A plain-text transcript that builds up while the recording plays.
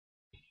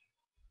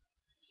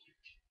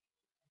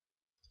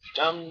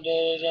Dum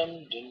da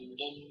dum dum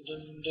dum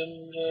dum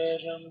dum da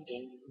dum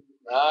dum.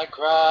 I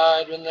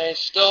cried when they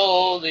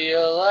stole the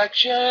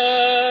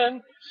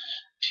election.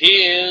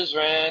 Tears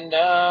ran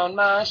down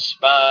my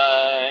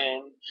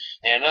spine,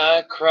 and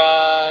I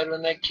cried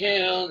when they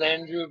killed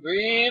Andrew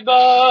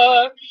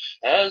Brebar,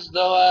 as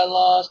though I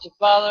lost a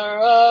father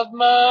of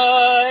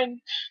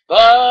mine.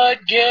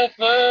 But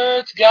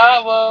Gifford's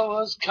got what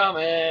was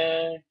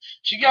coming.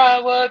 She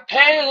got what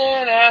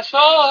Palin asked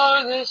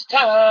for this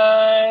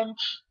time.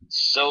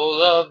 So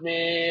love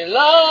me,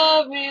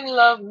 love me,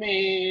 love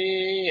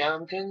me,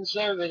 I'm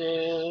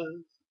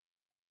conservative.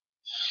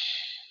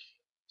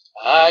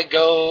 I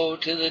go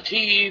to the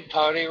Tea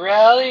Party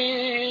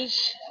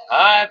rallies.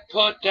 I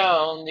put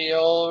down the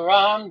old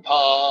Ron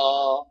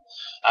Paul.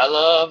 I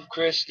love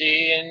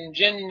Christie and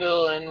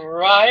Jindal and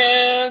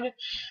Ryan.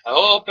 I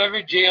hope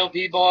every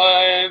GOP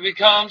boy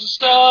becomes a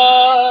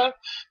star.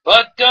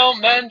 But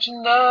don't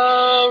mention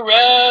the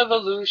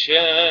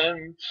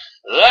revolution.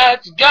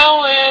 That's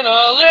going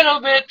a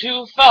little bit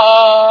too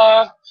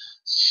far.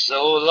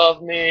 So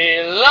love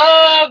me,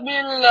 love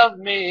me, love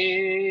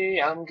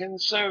me, I'm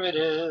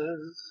conservative.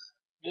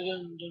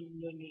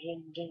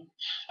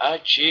 I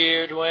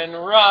cheered when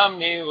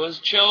Romney was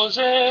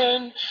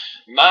chosen,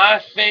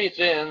 my faith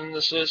in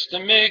the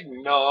system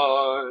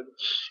ignored,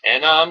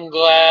 and I'm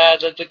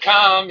glad that the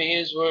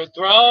commies were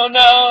thrown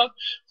out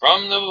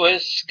from the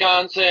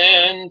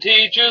Wisconsin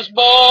Teachers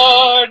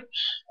Board,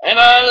 and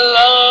I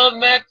love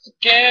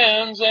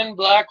Mexicans and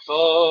black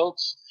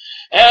folks,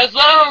 as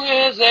long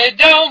as they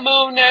don't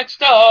move next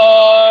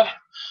door.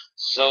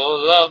 So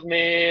love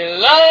me,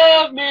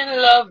 love me,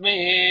 love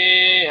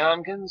me,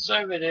 I'm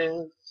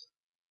conservative.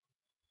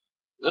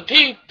 The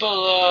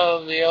people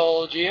of the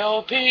old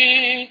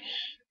GOP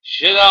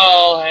should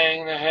all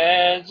hang their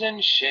heads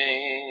in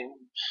shame.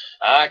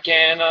 I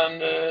can't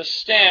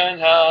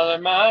understand how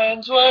their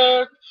minds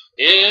work.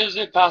 Is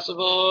it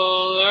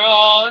possible they're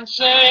all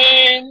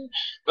insane?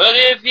 But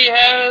if you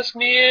ask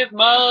me if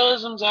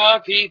Muslims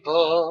are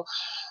people,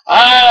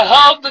 I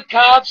hope the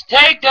cops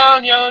take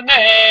down your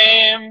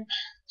name.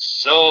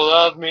 So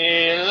love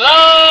me,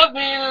 love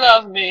me,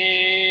 love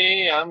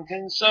me, I'm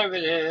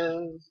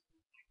conservative.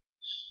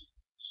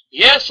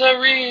 Yes, I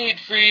read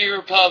Free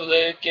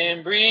Republic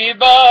and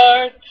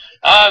Breitbart.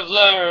 I've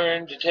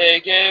learned to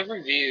take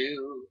every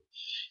view.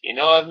 You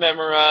know I've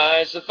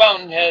memorized The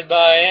Fountainhead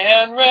by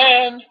Ayn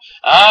Rand.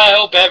 I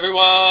hope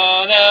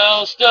everyone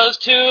else does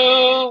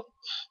too.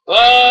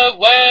 But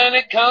when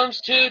it comes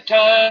to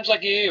times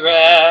like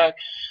Iraq,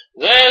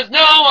 there's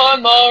no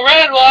one more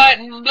red, white,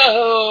 and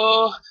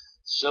blue.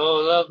 So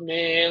love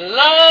me,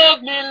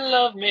 love me,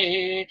 love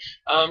me,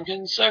 I'm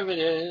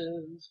conservative.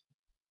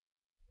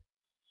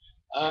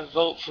 I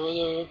vote for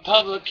the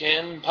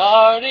Republican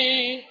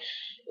Party.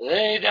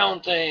 They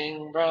don't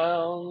think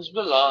Browns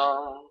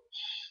belong.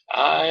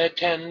 I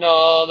attend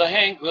all the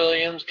Hank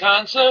Williams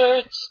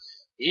concerts.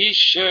 He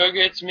sure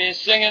gets me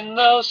singing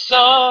those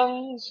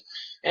songs.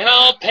 And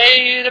I'll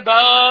pay to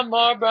bomb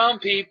more brown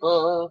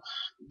people,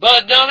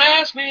 but don't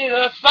ask me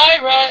to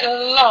fight right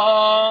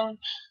along.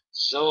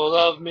 So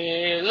love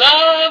me,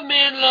 love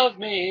me, love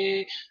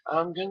me,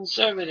 I'm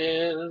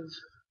conservative.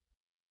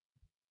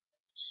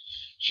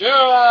 Sure,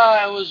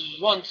 I was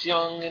once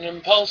young and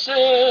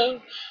impulsive.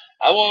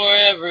 I wore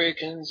every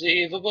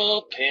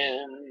conceivable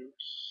pin.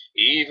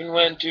 Even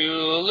went to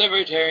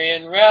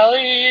libertarian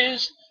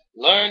rallies,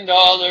 learned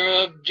all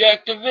their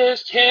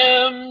objectivist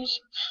hymns.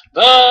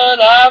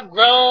 But I've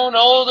grown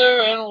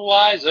older and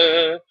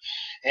wiser,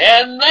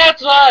 and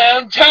that's why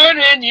I'm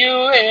turning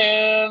you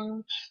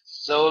in.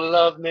 So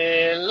love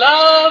me,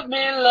 love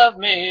me, love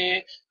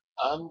me,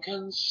 I'm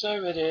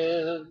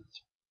conservative.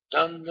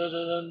 Dun dun dun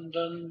dun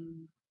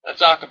dun.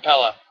 That's a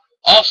cappella.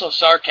 Also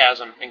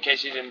sarcasm, in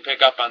case you didn't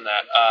pick up on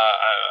that.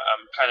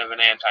 I'm kind of an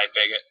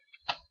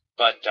anti-bigot.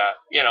 But,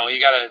 you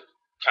gotta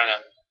kind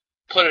of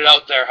put it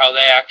out there how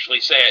they actually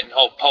say it and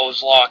hope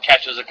Poe's Law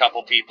catches a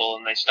couple people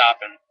and they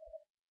stop and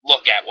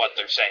look at what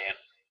they're saying.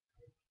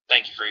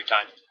 Thank you for your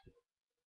time.